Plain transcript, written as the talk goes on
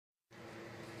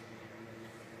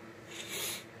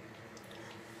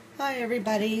Hi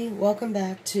everybody, welcome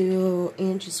back to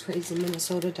Angie's Crazy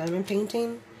Minnesota Diamond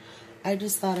Painting. I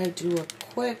just thought I'd do a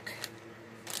quick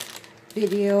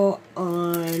video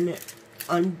on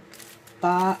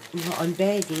unbagging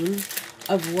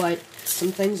of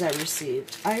some things I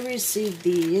received. I received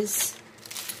these.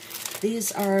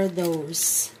 These are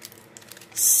those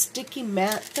sticky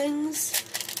mat things,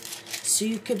 so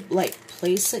you could like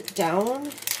place it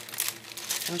down.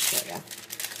 I'll show you.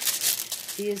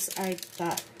 These I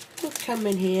thought would come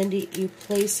in handy. You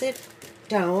place it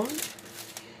down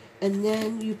and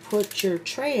then you put your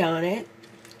tray on it,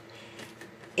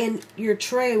 and your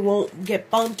tray won't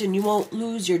get bumped and you won't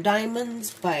lose your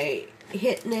diamonds by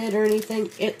hitting it or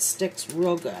anything. It sticks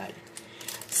real good.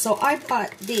 So I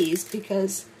bought these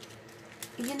because,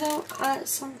 you know,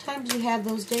 sometimes you have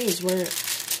those days where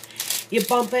you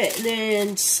bump it and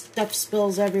then stuff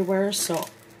spills everywhere. So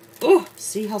oh,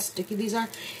 see how sticky these are?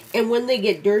 And when they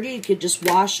get dirty, you could just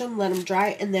wash them, let them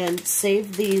dry, and then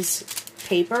save these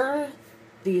paper,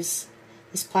 this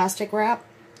plastic wrap,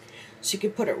 so you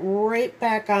could put it right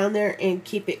back on there and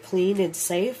keep it clean and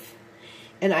safe.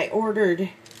 And I ordered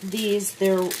these.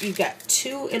 You got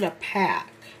 2 in a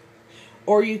pack,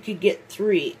 or you could get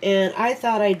 3. And I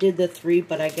thought I did the 3,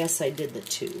 but I guess I did the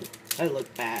 2. I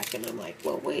look back and I'm like,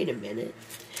 well, wait a minute.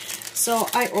 So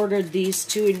I ordered these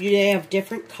 2, and they have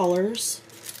different colors.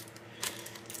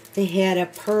 They had a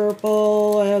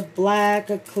purple, a black,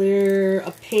 a clear,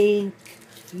 a pink,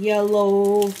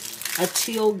 yellow, a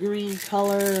teal green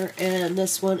color, and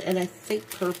this one, and I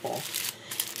think purple.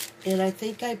 And I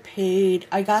think I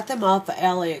got them off of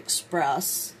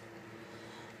AliExpress.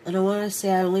 And I want to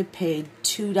say I only paid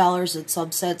 $2 and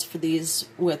some cents for these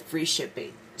with free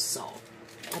shipping. So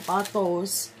I bought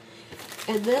those.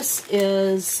 And this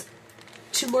is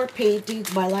 2 more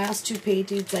paintings. My last 2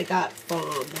 paintings I got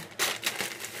from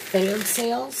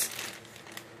fansells.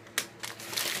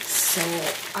 So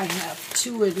I have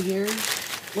 2 in here.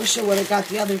 Wish I would have got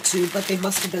the other 2, but they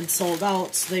must have been sold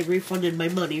out, so they refunded my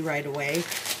money right away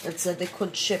and said they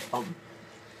couldn't ship them.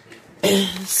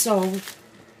 So,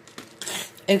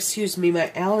 excuse me,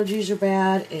 my allergies are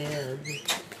bad,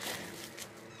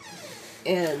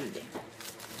 and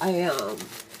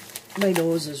my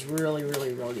nose is really,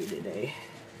 really runny today.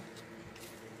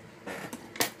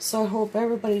 So I hope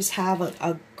everybody's having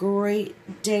a great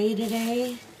day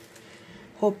today.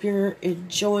 Hope you're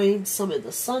enjoying some of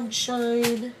the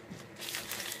sunshine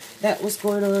that was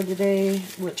going on today,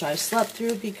 which I slept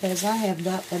through because I have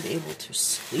not been able to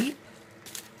sleep.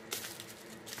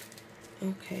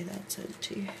 Okay, that's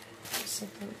empty.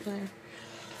 Something up there.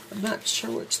 I'm not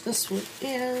sure which this one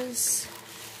is.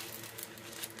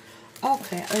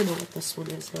 Okay, I know what this one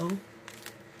is now.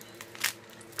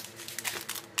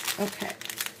 Okay.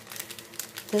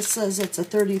 This says it's a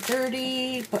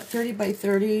 30-30, but 30 by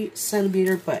 30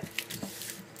 centimeter, but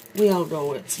we all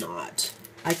know it's not.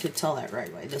 I could tell that right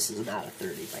away. This is not a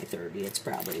 30 by 30. It's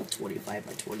probably 25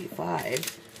 by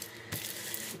 25,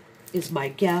 is my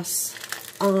guess.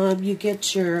 You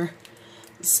get your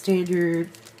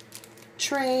standard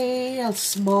tray, a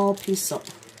small piece of,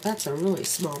 that's a really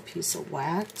small piece of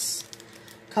wax,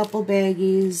 couple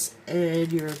baggies, and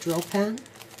your drill pen.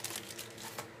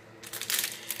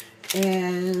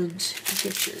 And you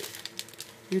get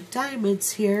your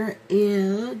diamonds here,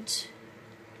 and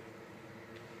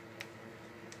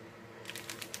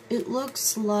it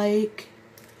looks like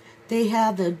they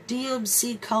have the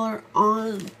DMC color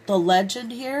on the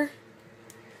legend here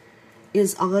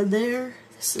is on there.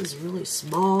 This is really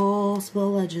small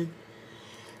legend.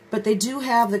 But they do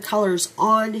have the colors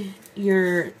on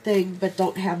your thing, but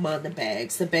don't have them on the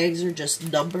bags. The bags are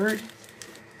just numbered.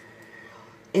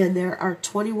 And there are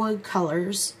 21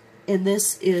 colors, and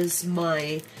this is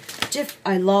my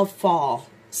I love fall,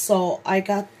 so I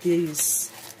got the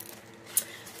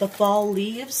fall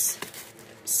leaves.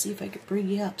 Let's see if I can bring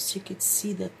you up so you can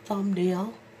see the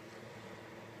thumbnail.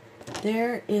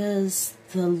 There is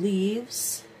the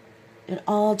leaves in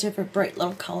all different bright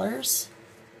little colors,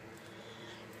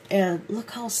 and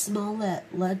look how small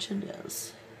that legend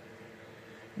is.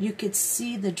 You can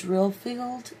see the drill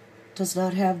field does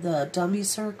not have the dummy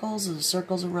circles and the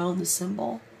circles around the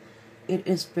symbol. It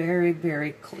is very,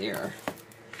 very clear.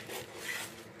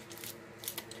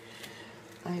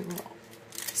 I will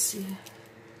see.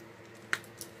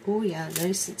 Oh yeah,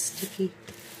 nice and sticky.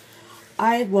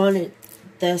 I wanted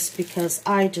this because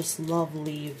I just love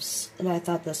leaves, and I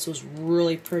thought this was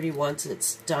really pretty. Once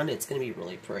it's done, it's going to be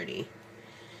really pretty.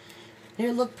 And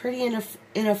it looked pretty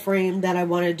in a frame that I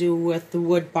want to do with the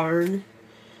wood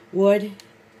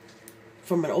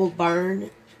from an old barn,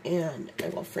 and I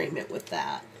will frame it with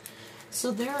that.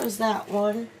 So there is that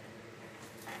one.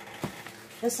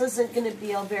 This isn't going to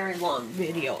be a very long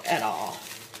video at all.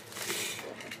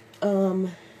 And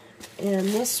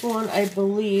this one, I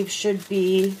believe, should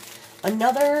be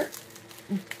another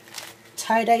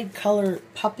tie-dyed color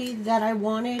puppy that I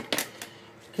wanted,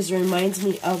 because it reminds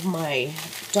me of my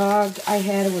dog I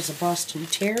had. It was a Boston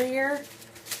Terrier.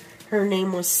 Her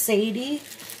name was Sadie.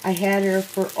 I had her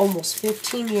for almost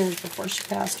 15 years before she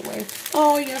passed away.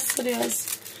 Oh, yes, it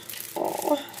is.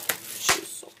 Oh, she's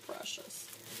so precious.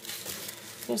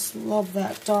 Just love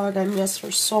that dog. I miss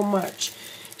her so much.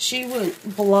 She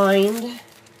went blind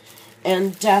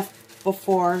and deaf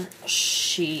before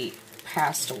she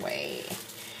passed away.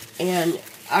 And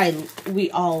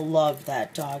we all loved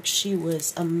that dog. She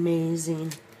was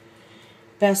amazing.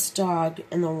 Best dog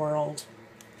in the world.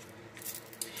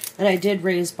 And I did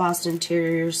raise Boston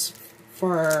Terriers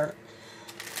for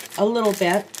a little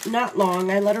bit, not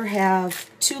long. I let her have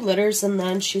 2 litters, and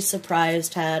then she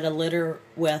surprised had a litter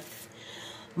with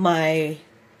my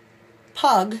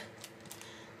pug.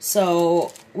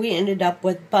 So we ended up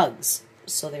with bugs.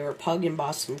 So they were pug and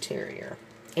Boston Terrier.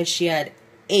 And she had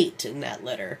 8 in that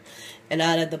litter. And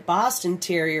out of the Boston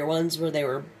Terrier ones where they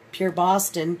were pure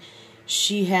Boston,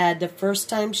 she had, the first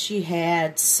time she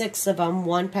had 6 of them.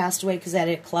 1 passed away because I had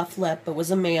a cleft lip. It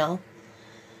was a male.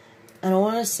 And I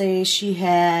want to say she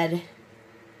had,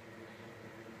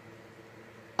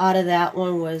 out of that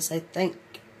one was, I think,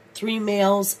 3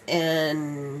 males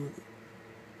and,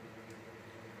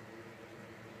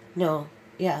 no,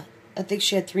 yeah, I think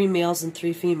she had 3 males and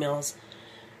 3 females.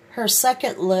 Her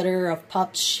second litter of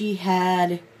pups, she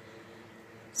had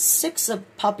 6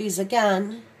 of puppies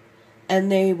again,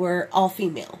 and they were all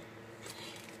female.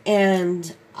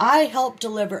 And I helped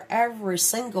deliver every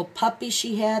single puppy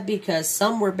she had because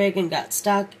some were big and got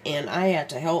stuck, and I had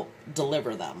to help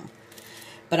deliver them.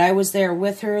 But I was there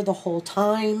with her the whole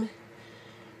time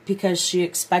because she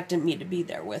expected me to be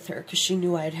there with her because she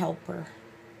knew I'd help her.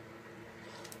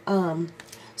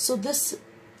 So this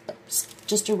is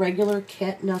just a regular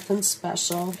kit, nothing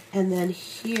special. And then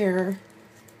here,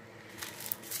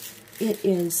 it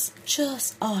is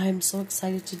just, oh, I'm so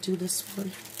excited to do this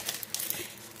one.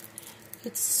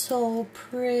 It's so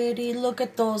pretty. Look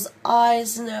at those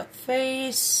eyes and that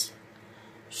face.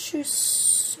 She's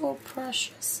so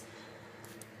precious.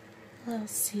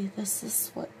 Let's see, this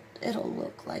is what it'll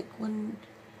look like when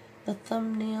the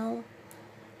thumbnail.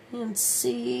 You can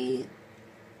see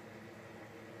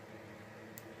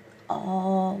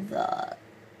all the,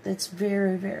 it's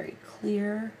very, very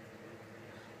clear.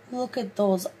 Look at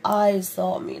those eyes,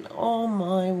 though. I mean, oh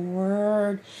my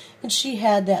word. And she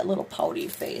had that little pouty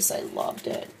face. I loved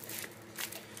it.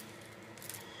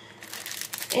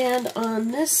 And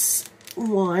on this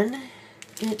one,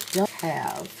 it does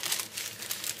have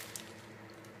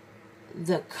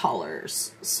the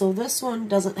colors. So this one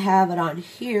doesn't have it on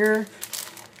here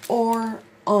or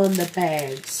on the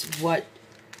bags what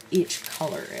each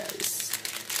color is.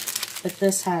 But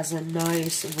this has a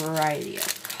nice variety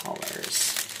of colors.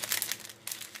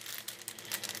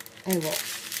 I will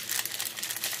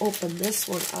open this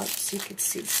one up so you can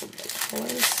see some of the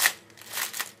colors.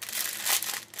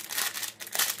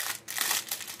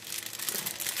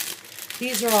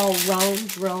 These are all round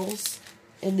drills,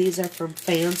 and these are from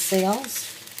fansells.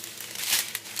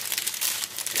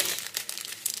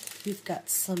 We've got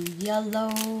some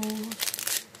yellow,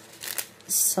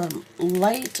 some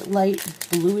light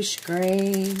bluish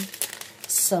gray,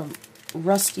 some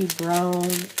rusty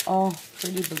brown, oh,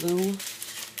 pretty blue.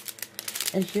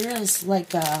 And here is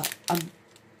like a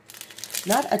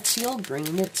not a teal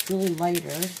green, it's really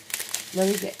lighter. Let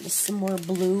me get some more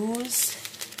blues.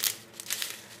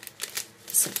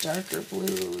 Some darker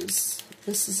blues.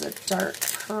 This is a dark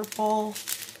purple,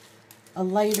 a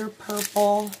lighter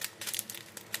purple,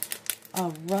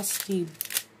 a rusty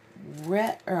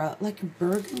red, or like a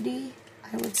burgundy,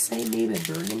 I would say, maybe a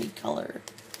burgundy color.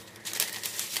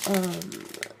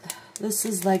 This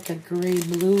is like a gray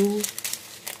blue.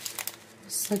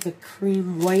 It's like a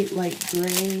cream white, light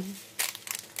gray.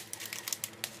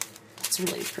 It's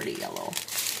really pretty yellow.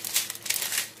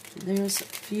 There's a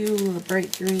few of the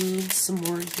bright greens, some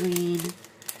more green.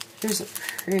 Here's a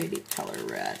pretty color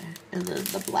red, and then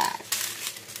the black.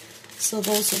 So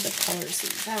those are the colors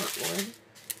in that one.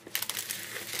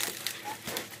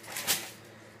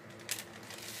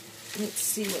 Let's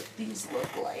see what these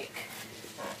look like.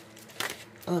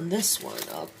 On this one,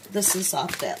 this is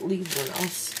off that lead one.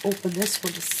 I'll open this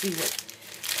one to see what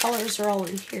colors are all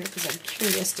in here because I'm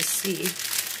curious to see.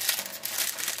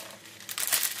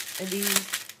 And these,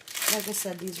 like I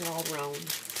said, these are all round.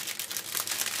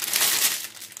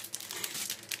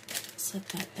 Set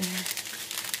that there.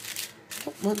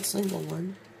 Oh, one single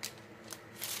one.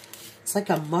 It's like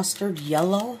a mustard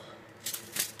yellow.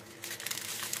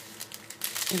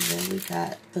 And then we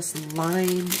got this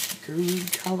lime green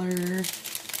color.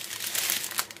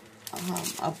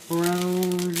 A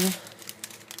brown.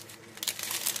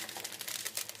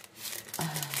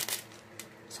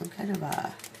 Some kind of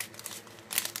a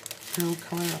brown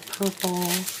color, a purple,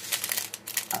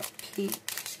 a pink,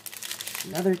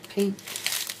 another pink.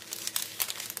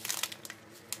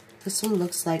 This one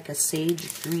looks like a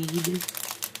sage green.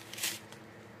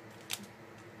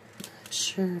 Not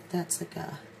sure if that's like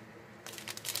a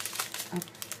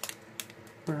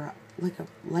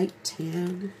light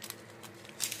tan.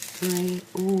 Right.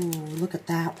 Ooh, look at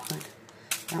that one.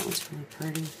 That one's really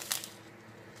pretty.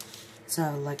 It's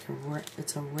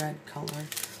it's a red color,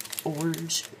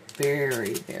 orange,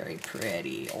 very, very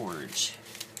pretty orange.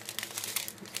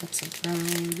 Got some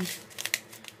brown,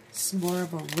 some more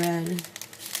of a red,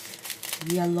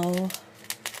 yellow.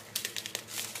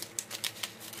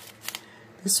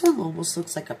 This one almost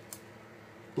looks like a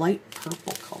light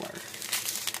purple color.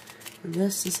 And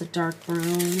this is a dark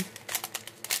brown,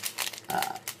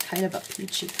 kind of a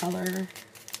peachy color.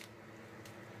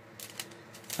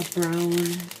 A brown,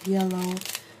 yellow,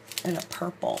 and a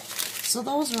purple. So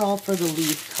those are all for the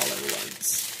leaf color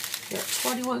ones. There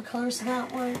are 21 colors in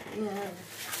that one, and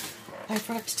I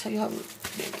forgot to tell you how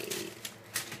many.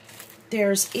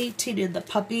 There's 18 in the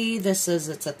puppy. This is,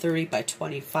 it's a 30 by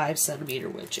 25 centimeter,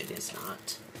 which it is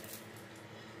not.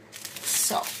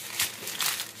 So,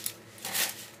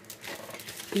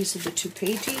 these are the two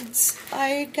paintings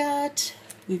I got.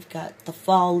 We've got the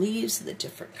fall leaves, the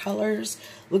different colors.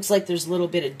 Looks like there's a little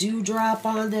bit of dewdrop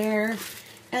on there.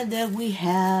 And then we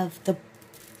have the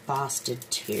Boston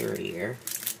Terrier.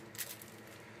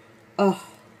 Oh,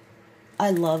 I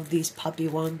love these puppy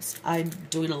ones. I'm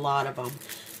doing a lot of them.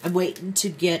 I'm waiting to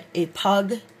get a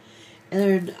pug.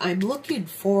 And I'm looking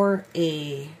for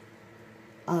a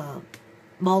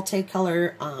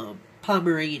multicolor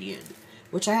Pomeranian,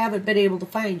 which I haven't been able to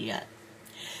find yet.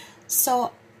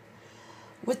 So,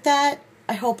 with that,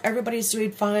 I hope everybody's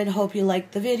doing fine. Hope you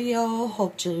liked the video.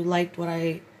 Hope you liked what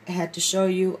I had to show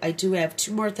you. I do have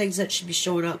 2 more things that should be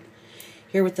showing up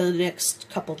here within the next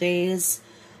couple days.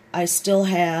 I still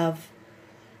have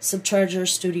some Treasure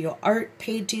Studio Art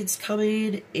paintings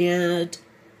coming, and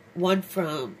one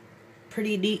from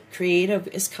Pretty Neat Creative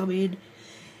is coming.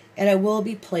 And I will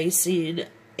be placing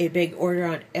a big order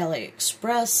on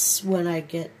AliExpress when I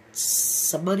get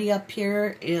some money up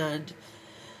here, and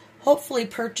hopefully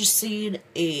purchasing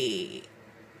a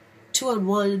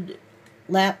 2-in-1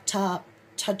 laptop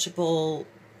touchable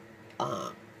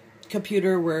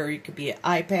computer where you could be an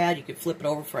iPad, you could flip it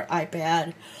over for an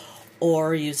iPad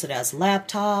or use it as a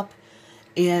laptop,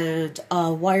 and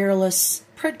a wireless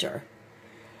printer.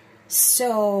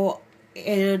 So,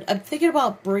 and I'm thinking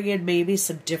about bringing maybe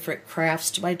some different crafts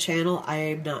to my channel.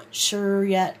 I'm not sure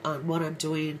yet on what I'm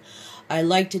doing. I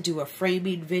like to do a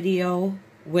framing video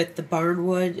with the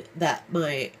barnwood that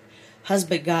my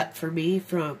husband got for me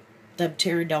from them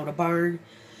tearing down a barn.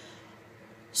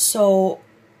 So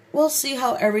we'll see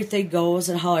how everything goes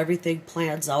and how everything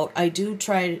plans out. I'm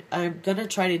gonna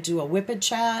try to do a whip and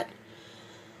chat.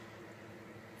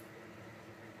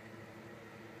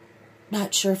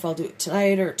 Not sure if I'll do it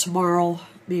tonight or tomorrow,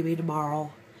 maybe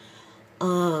tomorrow.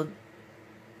 And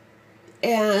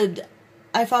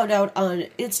I found out on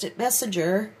Instant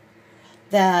Messenger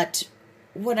that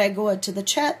when I go into the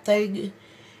chat thing,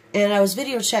 and I was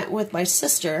video chatting with my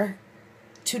sister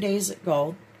 2 days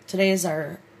ago. Today is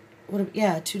our, 2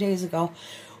 days ago.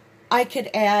 I could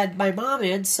add my mom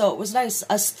in, so it was nice.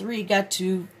 Us 3 got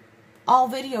to all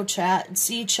video chat and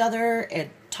see each other and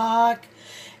talk.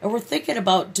 And we're thinking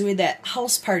about doing that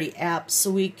house party app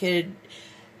so we could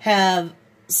have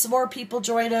some more people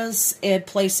join us and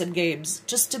play some games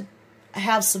just to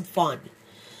have some fun.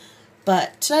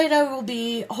 But tonight I will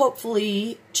be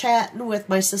hopefully chatting with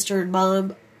my sister and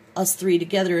mom, us 3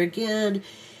 together again,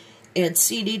 and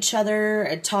seeing each other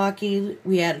and talking.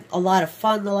 We had a lot of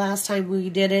fun the last time we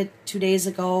did it 2 days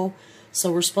ago,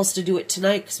 so we're supposed to do it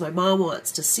tonight because my mom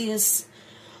wants to see us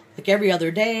like every other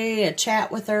day and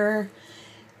chat with her.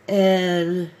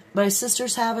 And my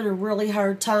sister's having a really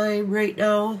hard time right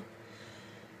now,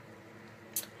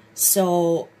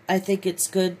 so I think it's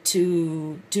good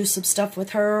to do some stuff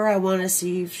with her. I want to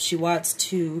see if she wants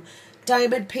to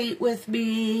diamond paint with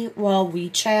me while we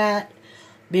chat.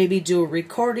 Maybe do a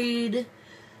recording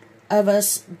of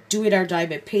us doing our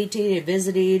diamond painting and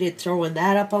visiting and throwing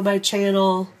that up on my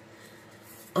channel.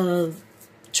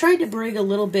 Trying to bring a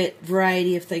little bit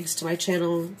variety of things to my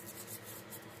channel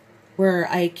where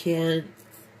I can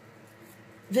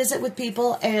visit with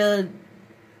people and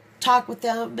talk with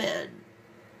them and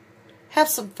have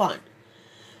some fun.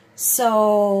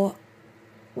 So,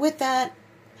 with that,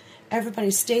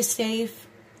 everybody stay safe,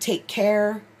 take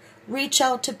care, reach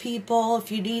out to people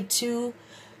if you need to.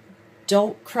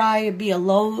 Don't cry and be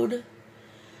alone.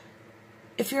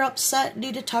 If you're upset,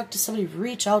 need to talk to somebody,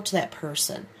 reach out to that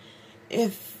person.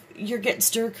 If you're getting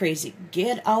stir crazy,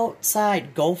 get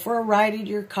outside, go for a ride in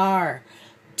your car,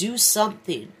 do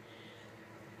something,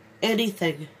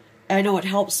 anything. I know it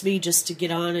helps me just to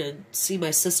get on and see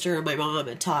my sister and my mom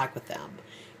and talk with them.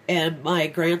 And my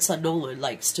grandson Nolan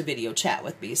likes to video chat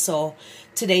with me. So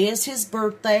today is his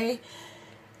birthday.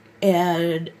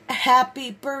 And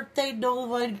happy birthday,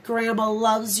 Nolan. Grandma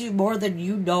loves you more than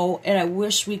you know. And I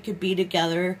wish we could be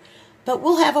together. But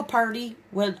we'll have a party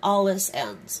when all this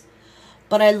ends.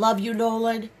 But I love you,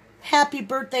 Nolan. Happy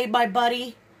birthday, my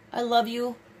buddy. I love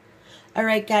you. All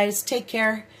right, guys. Take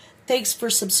care. Thanks for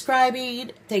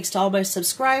subscribing. Thanks to all my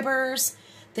subscribers.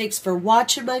 Thanks for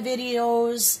watching my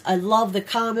videos. I love the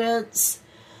comments.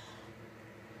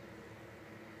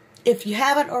 If you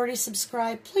haven't already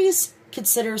subscribed, please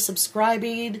consider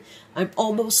subscribing. I'm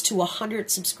almost to 100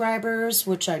 subscribers,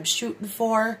 which I'm shooting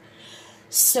for.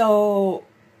 So,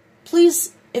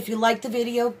 please, if you like the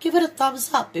video, give it a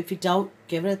thumbs up. If you don't,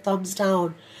 give it a thumbs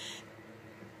down.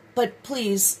 But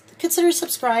please, consider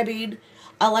subscribing.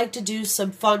 I like to do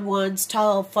some fun ones,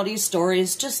 tell funny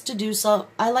stories, just to do some.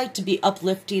 I like to be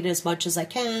uplifting as much as I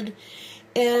can.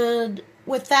 And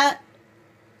with that,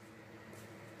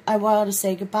 I want to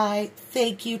say goodbye.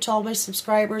 Thank you to all my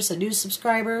subscribers and new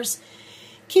subscribers.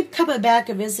 Keep coming back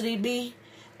and visiting me,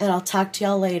 and I'll talk to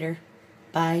y'all later.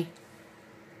 Bye.